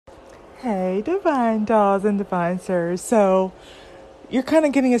Hey, divine dolls and divine sirs. So, you're kind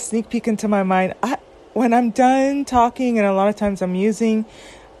of getting a sneak peek into my mind. When I'm done talking, and a lot of times I'm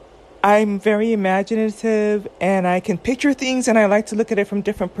very imaginative and I can picture things and I like to look at it from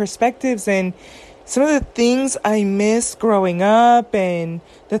different perspectives. And some of the things I miss growing up and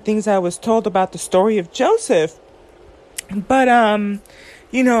the things I was told about the story of Joseph. But,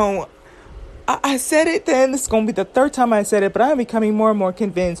 you know, I said it then. This is going to be the third time I said it, but I'm becoming more and more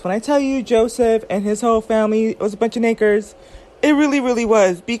convinced. When I tell you Joseph and his whole family was a bunch of niggers, it really, really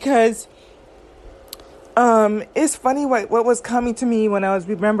was. Because it's funny what was coming to me when I was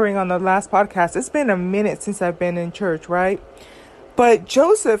remembering on the last podcast. It's been a minute since I've been in church, right? But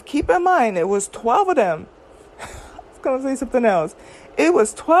Joseph, keep in mind, it was 12 of them. I was going to say something else. It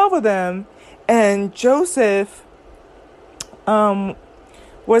was 12 of them, and Joseph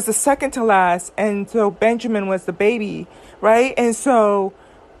was the second to last, and so Benjamin was the baby, right? And so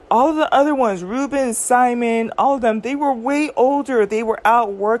all of the other ones, Reuben, Simon, all of them, they were way older. They were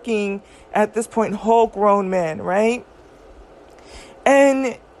out working at this point, whole grown men, right?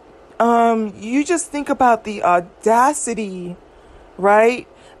 And you just think about the audacity, right?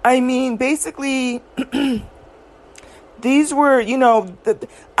 I mean, basically, these were, I'm going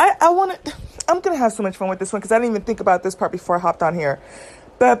to have so much fun with this one because I didn't even think about this part before I hopped on here.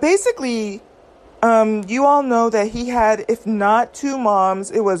 But basically, you all know that he had, if not two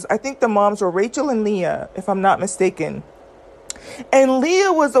moms, I think the moms were Rachel and Leah, if I'm not mistaken. And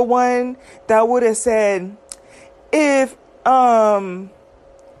Leah was the one that would have said, if my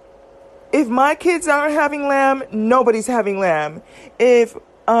kids aren't having lamb, nobody's having lamb. If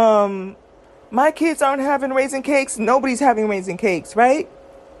my kids aren't having raisin cakes, nobody's having raisin cakes, right?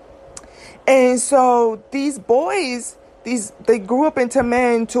 And so these boys, they grew up into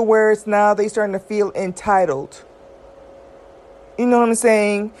men to where it's now they starting to feel entitled. You know what I'm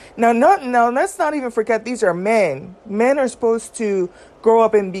saying? Now, let's not even forget these are men. Men are supposed to grow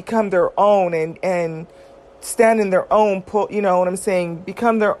up and become their own and stand in their own, you know what I'm saying?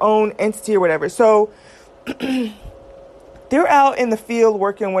 Become their own entity or whatever. So they're out in the field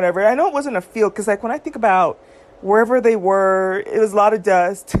working, whatever. I know it wasn't a field because, like, when I think about wherever they were, it was a lot of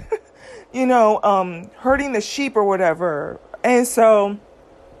dust, herding the sheep or whatever. And so,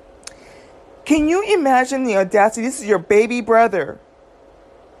 can you imagine the audacity? This is your baby brother.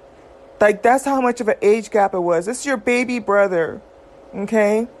 Like, that's how much of an age gap it was. This is your baby brother,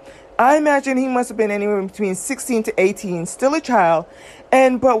 okay? I imagine he must have been anywhere between 16 to 18, still a child.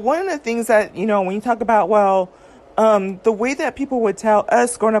 But one of the things that, when you talk about, the way that people would tell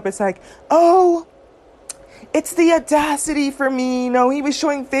us growing up, it's like, oh, it's the audacity for me. He was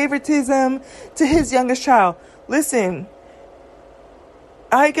showing favoritism to his youngest child. Listen,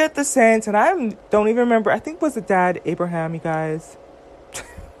 I get the sense, and I don't even remember. I think was the dad Abraham, you guys.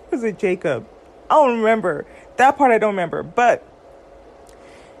 Was it Jacob? I don't remember. That part I don't remember. But,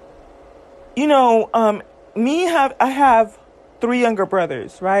 I have three younger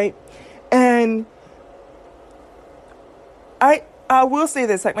brothers, right? And I will say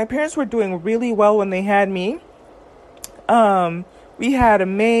this, like, my parents were doing really well when they had me. We had a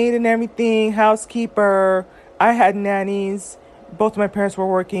maid and everything, housekeeper. I had nannies. Both of my parents were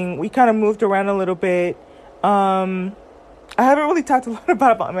working. We kind of moved around a little bit. I haven't really talked a lot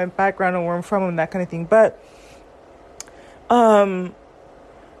about my background and where I'm from and that kind of thing. But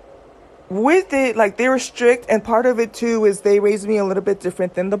with it, like, they were strict, and part of it too is they raised me a little bit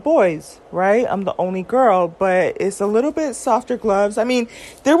different than the boys, right? I'm the only girl, but it's a little bit softer gloves. I mean,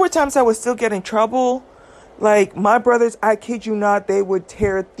 there were times I would still get in trouble. Like, my brothers, I kid you not, they would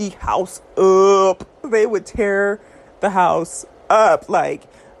tear the house up. They would tear the house up. Like,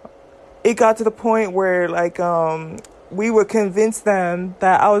 it got to the point where, like, we would convince them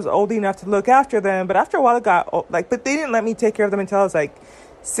that I was old enough to look after them. But after a while, it got, like, but they didn't let me take care of them until I was, like,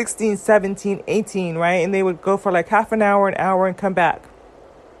 16, 17, 18, right? And they would go for, like, half an hour, and come back.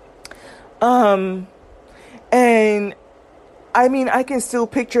 And, I mean, I can still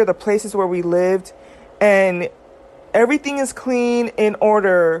picture the places where we lived. And everything is clean, in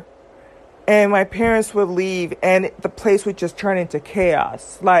order, and my parents would leave, and the place would just turn into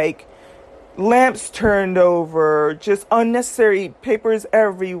chaos. Like, lamps turned over, just unnecessary papers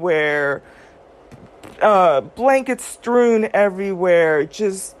everywhere, blankets strewn everywhere,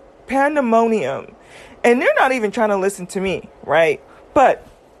 just pandemonium. And they're not even trying to listen to me, right? But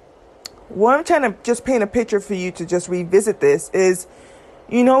what I'm trying to just paint a picture for you to just revisit this is,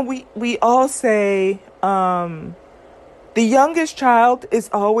 we all say, the youngest child is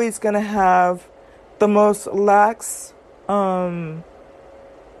always going to have the most lax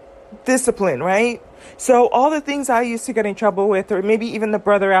discipline, right? So all the things I used to get in trouble with, or maybe even the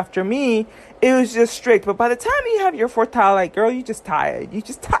brother after me, it was just strict. But by the time you have your fourth child, like, girl, you just tired. You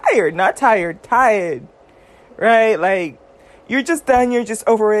just tired, not tired, tired, right? Like, you're just done. You're just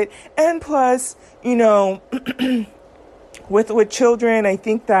over it. And plus, with children, I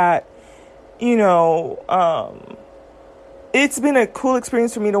think that, you know, it's been a cool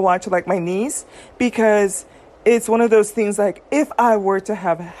experience for me to watch like my niece, because it's one of those things like if I were to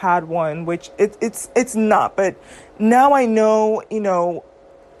have had one, which it's not, but now I know,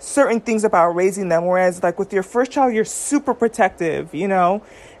 certain things about raising them. Whereas like with your first child, you're super protective,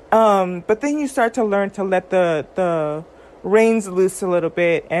 but then you start to learn to let the reins loose a little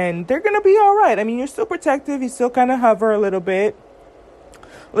bit, and they're gonna be all right. I mean, you're still protective, you still kind of hover a little bit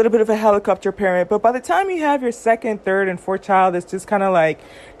of a helicopter parent, but by the time you have your second, third, and fourth child, it's just kind of like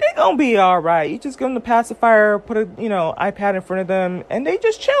they're gonna be all right. You just give them the pacifier, put a iPad in front of them, and they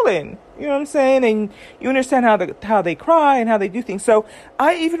just chilling. You know what I'm saying? And you understand how they cry and how they do things. So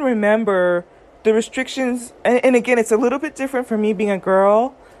I even remember the restrictions, and again, it's a little bit different for me being a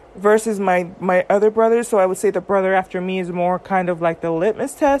girl versus my other brothers. So I would say the brother after me is more kind of like the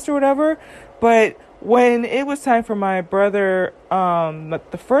litmus test or whatever. But when it was time for my brother,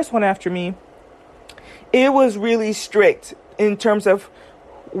 the first one after me, it was really strict in terms of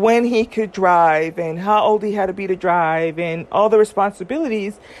when he could drive and how old he had to be to drive and all the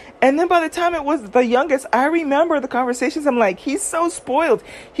responsibilities. And then by the time it was the youngest, I remember the conversations. I'm like, he's so spoiled.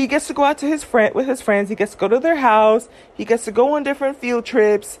 He gets to go out to with his friends. He gets to go to their house. He gets to go on different field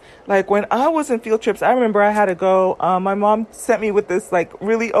trips. Like when I was in field trips, I remember I had to go. My mom sent me with this like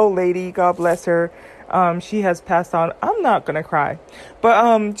really old lady. God bless her. She has passed on. I'm not gonna cry,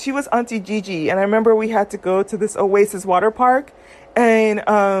 but she was Auntie Gigi, and I remember we had to go to this Oasis water park, and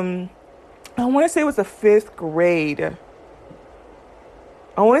I want to say it was the fifth grade.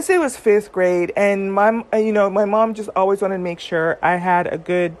 And my mom just always wanted to make sure I had a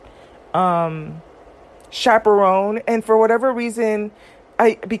good chaperone, and for whatever reason,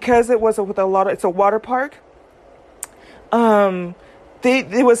 because it was it's a water park.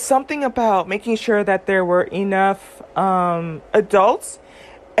 There was something about making sure that there were enough adults,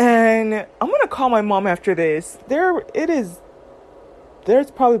 and I'm gonna call my mom after this. There's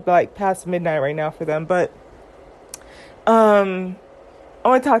probably like past midnight right now for them, but I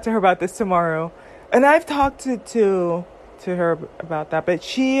want to talk to her about this tomorrow, and I've talked to her about that. But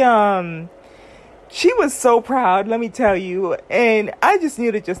she was so proud, let me tell you, and I just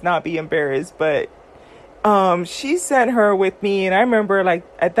knew to just not be embarrassed, but. She sent her with me, and I remember like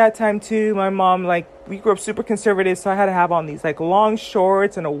at that time too, my mom, like we grew up super conservative, so I had to have on these like long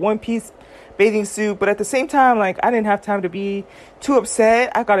shorts and a one-piece bathing suit, but at the same time, like I didn't have time to be too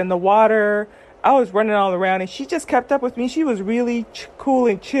upset. I got in the water, I was running all around, and she just kept up with me. She was really cool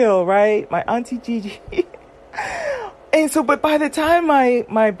and chill, right? My Auntie Gigi. And so, but by the time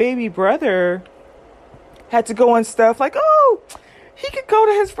my baby brother had to go on stuff like, oh, he could go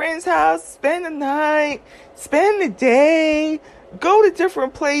to his friend's house, spend the night, spend the day, go to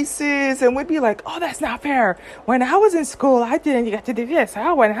different places, and we'd be like, oh, that's not fair. When I was in school, I didn't get to do this.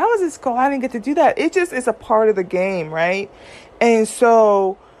 Oh, when I was in school, I didn't get to do that. It just is a part of the game, right? And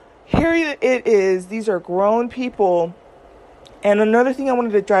so here it is. These are grown people. And another thing I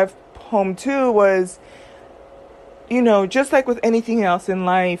wanted to drive home too was, just like with anything else in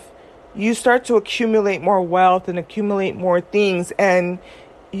life, you start to accumulate more wealth and accumulate more things, and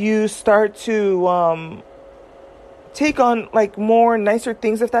you start to take on like more nicer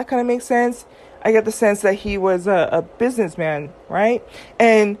things, if that kind of makes sense. I get the sense that he was a businessman, right?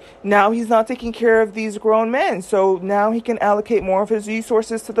 And now he's not taking care of these grown men, so now he can allocate more of his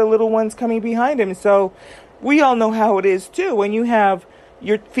resources to the little ones coming behind him. So we all know how it is too when you're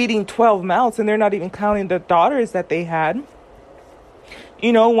feeding 12 mouths and they're not even counting the daughters that they had.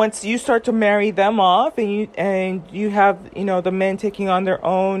 Once you start to marry them off and you have, the men taking on their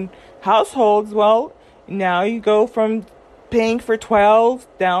own households, well, now you go from paying for 12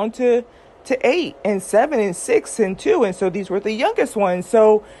 down to 8 and 7 and 6 and 2. And so these were the youngest ones.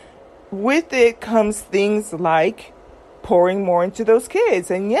 So with it comes things like pouring more into those kids.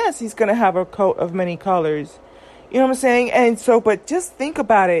 And yes, he's going to have a coat of many colors. You know what I'm saying? And so, but just think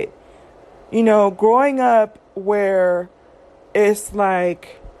about it, growing up where it's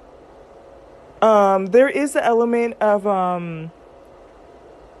like, there is an element of,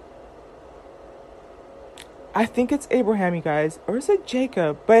 I think it's Abraham, you guys, or is it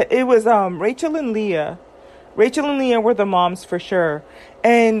Jacob? But it was, Rachel and Leah. Rachel and Leah were the moms for sure.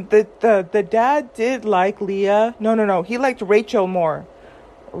 And the dad did like Leah. No. He liked Rachel more.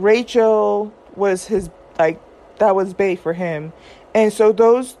 Rachel was his, like, that was bae for him. And so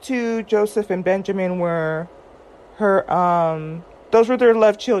those two, Joseph and Benjamin, were her, those were their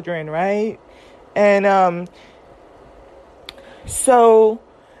love children, right? And so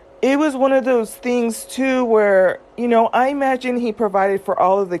it was one of those things too where, I imagine he provided for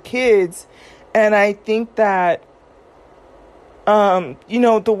all of the kids. And I think that,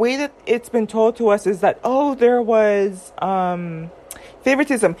 the way that it's been told to us is that, there was,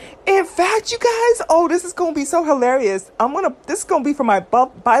 favoritism. In fact, you guys, this is going to be so hilarious. This is going to be for my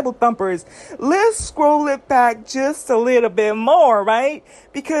Bible thumpers. Let's scroll it back just a little bit more, right?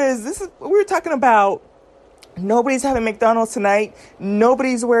 Because we're talking about nobody's having McDonald's tonight.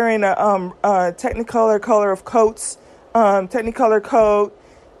 Nobody's wearing a Technicolor color of coats, Technicolor coat.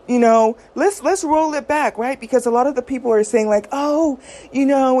 Let's roll it back, right? Because a lot of the people are saying like,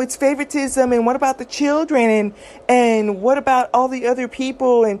 it's favoritism, and what about the children, and what about all the other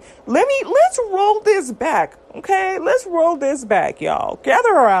people? And let's roll this back, okay? Let's roll this back, y'all.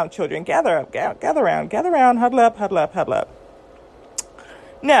 Gather around, children. Gather around, huddle up.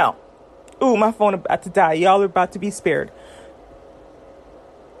 Now, my phone about to die. Y'all are about to be spared.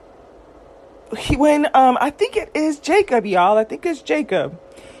 I think it is Jacob, y'all. I think it's Jacob.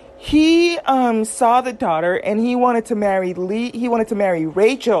 He saw the daughter and he wanted to marry He wanted to marry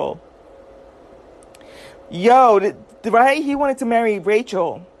Rachel. Right? He wanted to marry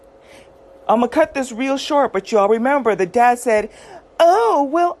Rachel. I'm going to cut this real short, but y'all remember the dad said, I'm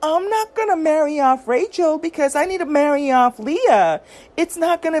not going to marry off Rachel because I need to marry off Leah. It's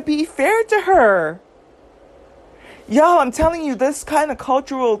not going to be fair to her. Y'all, I'm telling you, this kind of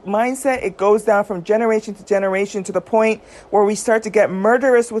cultural mindset, it goes down from generation to generation to the point where we start to get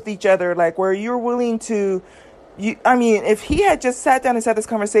murderous with each other, like where you're willing to, if he had just sat down and had this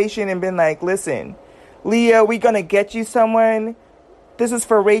conversation and been like, listen, Leah, we're going to get you someone. This is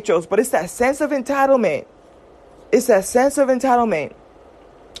for Rachel's, but it's that sense of entitlement.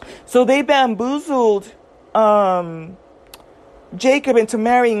 So they bamboozled Jacob into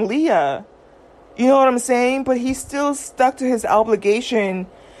marrying Leah. You know what I'm saying? But he still stuck to his obligation.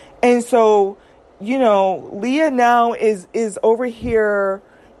 And so, Leah now is over here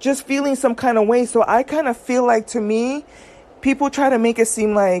just feeling some kind of way. So I kind of feel like, to me, people try to make it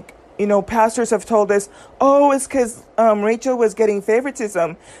seem like, pastors have told us, it's because Rachel was getting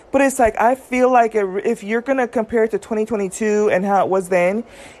favoritism. But it's like, I feel like if you're going to compare it to 2022 and how it was then,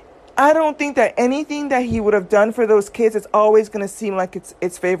 I don't think that anything that he would have done for those kids is always going to seem like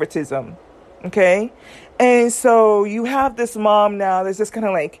it's favoritism. Okay. And so you have this mom now that's just kind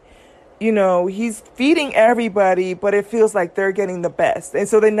of like, he's feeding everybody, but it feels like they're getting the best. And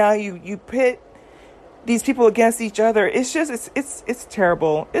so then now you pit these people against each other. It's just, it's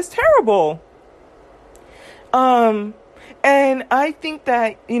terrible. It's terrible. And I think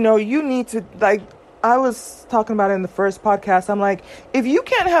that, you need to, like, I was talking about it in the first podcast. I'm like, if you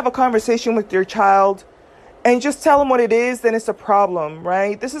can't have a conversation with your child and just tell them what it is, then it's a problem,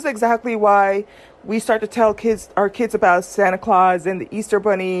 right? This is exactly why we start to tell our kids about Santa Claus and the Easter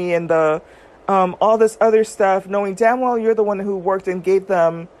Bunny and the all this other stuff, knowing damn well you're the one who worked and gave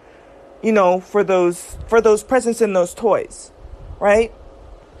them, for those presents and those toys, right?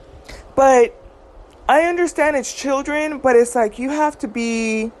 But I understand it's children, but it's like you should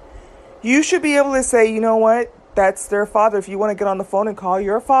be able to say, you know what? That's their father. If you want to get on the phone and call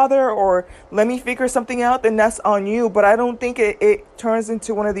your father or let me figure something out, then that's on you. But I don't think it turns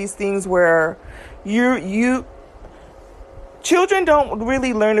into one of these things where children don't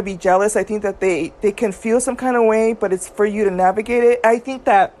really learn to be jealous. I think that they can feel some kind of way, but it's for you to navigate it. I think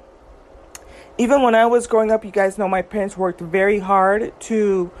that even when I was growing up, you guys know my parents worked very hard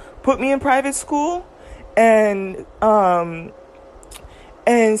to put me in private school. And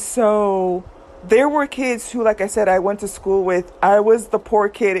so there were kids who, like I said, I went to school with. I was the poor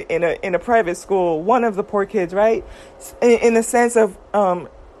kid in a private school, one of the poor kids, right? In the sense of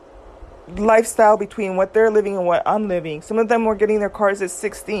lifestyle between what they're living and what I'm living. Some of them were getting their cars at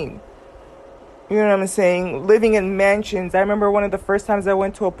 16. You know what I'm saying? Living in mansions. I remember one of the first times I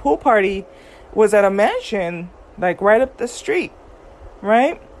went to a pool party was at a mansion, like right up the street,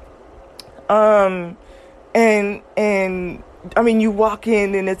 right? And I mean, you walk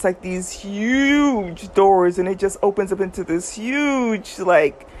in and it's like these huge doors and it just opens up into this huge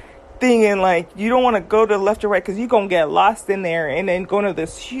like thing. And like, you don't want to go to the left or right because you're going to get lost in there, and then go to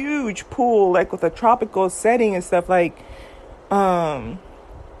this huge pool, like with a tropical setting and stuff like,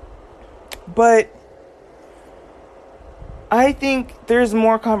 but I think there's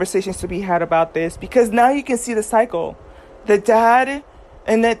more conversations to be had about this, because now you can see the cycle. The dad,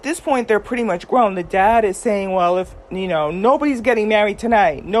 and at this point, they're pretty much grown. The dad is saying, well, if, nobody's getting married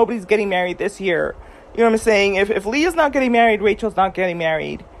tonight, nobody's getting married this year, You know what I'm saying? If Leah's not getting married, Rachel's not getting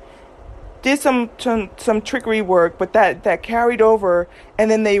married. Did some trickery work, but that carried over,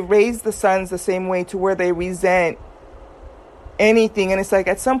 and then they raised the sons the same way to where they resent anything. And it's like,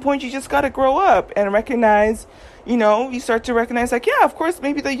 at some point you just got to grow up and recognize, you start to recognize, like, yeah, of course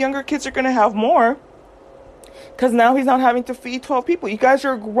maybe the younger kids are going to have more because now he's not having to feed 12 people. You guys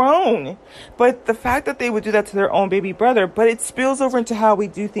are grown. But the fact that they would do that to their own baby brother, but it spills over into how we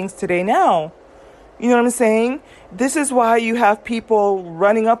do things today now. You know what I'm saying? This is why you have people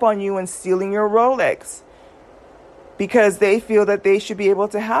running up on you and stealing your Rolex because they feel that they should be able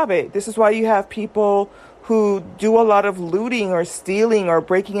to have it. This is why you have people who do a lot of looting or stealing or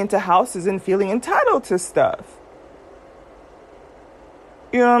breaking into houses and feeling entitled to stuff.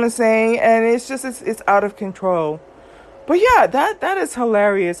 You know what I'm saying? And it's just, it's out of control. But yeah, that is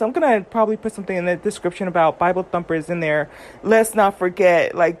hilarious. I'm gonna probably put something in the description about Bible thumpers in there. Let's not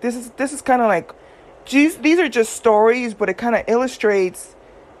forget. Like, this is kind of like, geez, these are just stories, but it kind of illustrates,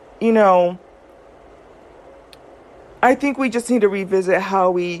 I think we just need to revisit how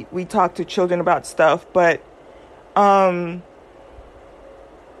we talk to children about stuff. But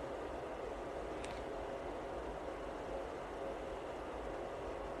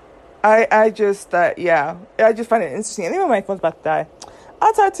I just yeah, I just find it interesting. Anyway, my phone's about to die.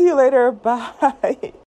 I'll talk to you later. Bye.